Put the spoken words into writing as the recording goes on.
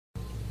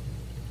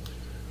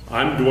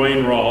I'm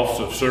Duane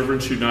Roelfs of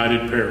Servants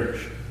United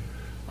Parish.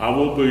 I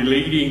will be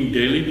leading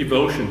daily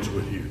devotions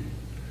with you.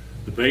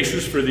 The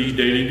basis for these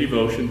daily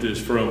devotions is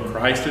from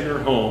Christ in Her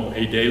Home,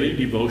 a daily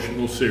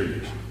devotional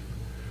series.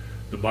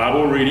 The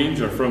Bible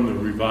readings are from the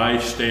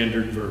Revised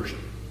Standard Version.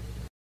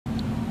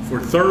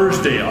 For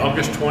Thursday,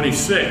 August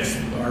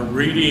 26th, our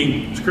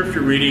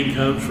scripture reading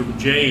comes from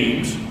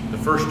James, the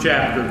first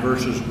chapter,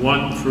 verses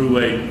 1 through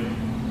 8.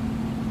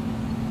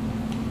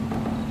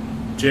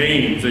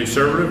 James, a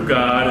servant of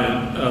God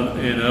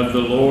and of the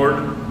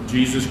Lord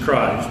Jesus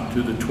Christ,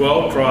 to the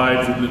 12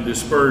 tribes in the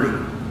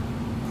dispersion,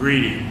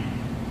 greeting.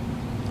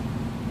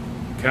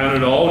 Count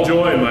it all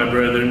joy, my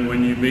brethren,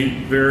 when you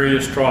meet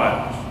various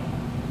trials,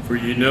 for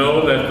you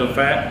know that the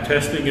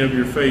testing of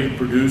your faith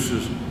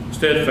produces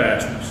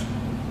steadfastness.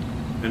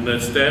 And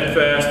let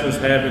steadfastness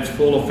have its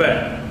full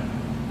effect,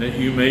 that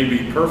you may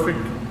be perfect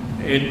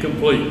and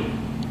complete,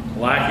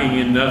 lacking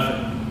in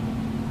nothing.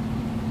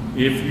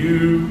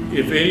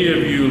 If any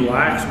of you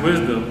lacks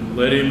wisdom,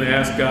 let him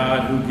ask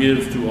God, who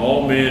gives to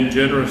all men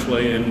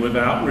generously and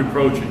without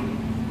reproaching,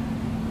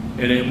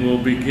 and it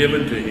will be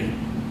given to him.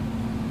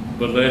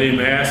 But let him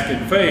ask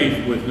in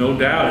faith with no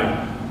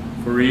doubting,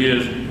 for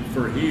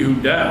he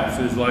who doubts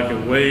is like a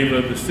wave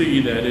of the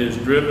sea that is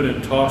driven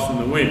and tossed in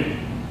the wind.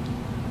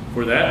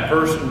 For that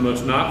person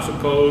must not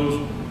suppose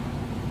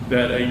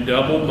that a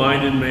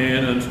double-minded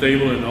man,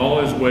 unstable in all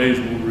his ways,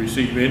 will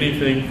receive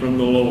anything from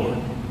the Lord.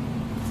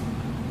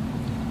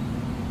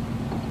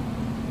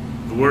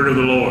 The word of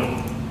the Lord.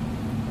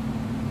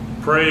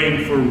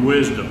 Praying for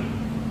wisdom.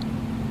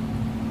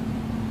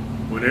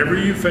 Whenever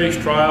you face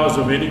trials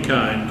of any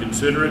kind,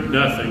 consider it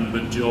nothing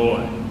but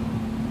joy.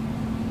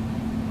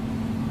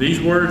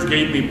 These words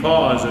gave me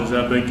pause as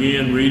I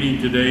began reading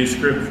today's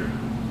scripture.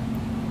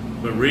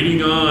 But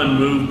reading on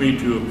moved me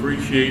to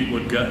appreciate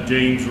what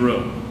James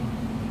wrote.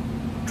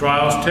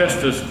 Trials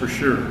test us for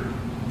sure.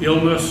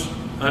 Illness,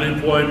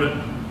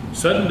 unemployment,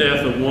 sudden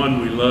death of one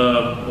we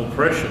love,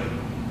 oppression,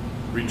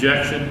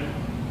 rejection,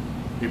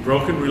 a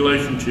broken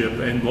relationship,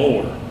 and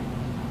more.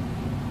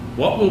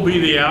 What will be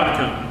the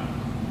outcome?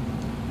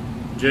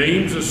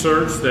 James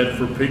asserts that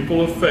for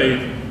people of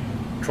faith,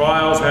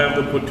 trials have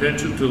the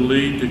potential to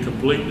lead to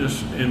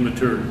completeness and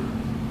maturity.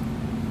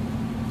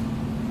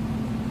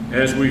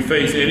 As we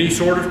face any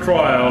sort of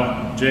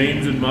trial,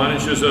 James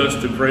admonishes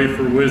us to pray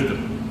for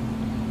wisdom.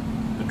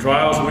 The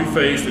trials we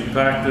face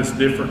impact us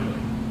differently.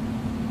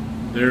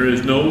 There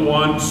is no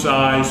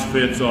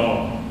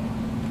one-size-fits-all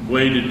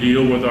way to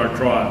deal with our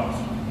trials.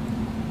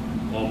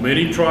 While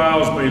many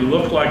trials may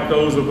look like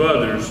those of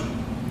others,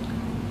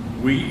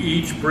 we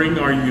each bring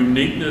our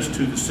uniqueness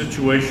to the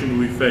situation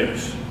we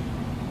face.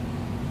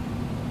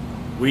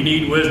 We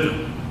need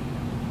wisdom,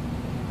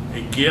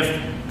 a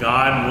gift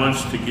God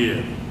wants to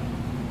give.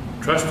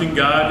 Trusting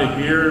God to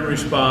hear and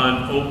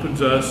respond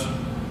opens us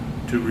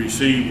to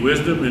receive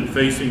wisdom in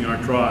facing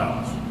our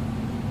trials.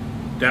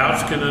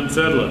 Doubts can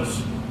unsettle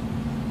us.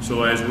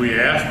 So as we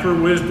ask for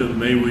wisdom,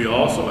 may we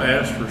also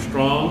ask for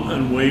strong,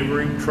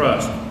 unwavering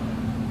trust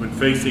when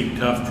facing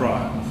tough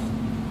trials.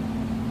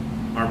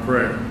 Our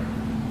prayer.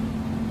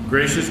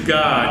 Gracious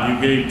God, you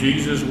gave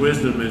Jesus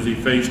wisdom as he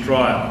faced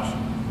trials.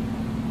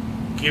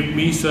 Give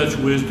me such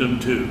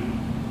wisdom too.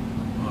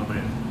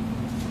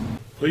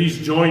 Please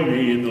join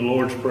me in the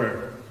Lord's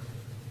Prayer.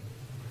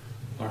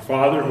 Our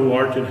Father who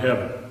art in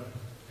heaven,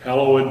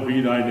 hallowed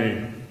be thy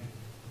name.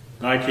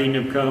 Thy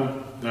kingdom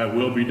come, thy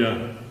will be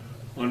done,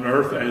 on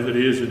earth as it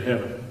is in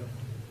heaven.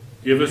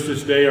 Give us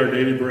this day our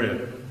daily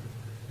bread,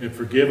 and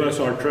forgive us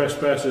our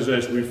trespasses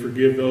as we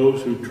forgive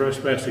those who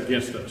trespass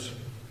against us.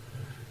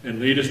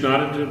 And lead us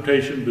not into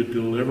temptation, but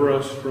deliver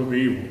us from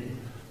evil.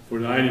 For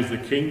thine is the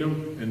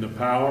kingdom, and the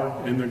power,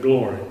 and the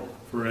glory,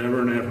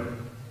 forever and ever.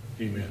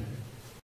 Amen.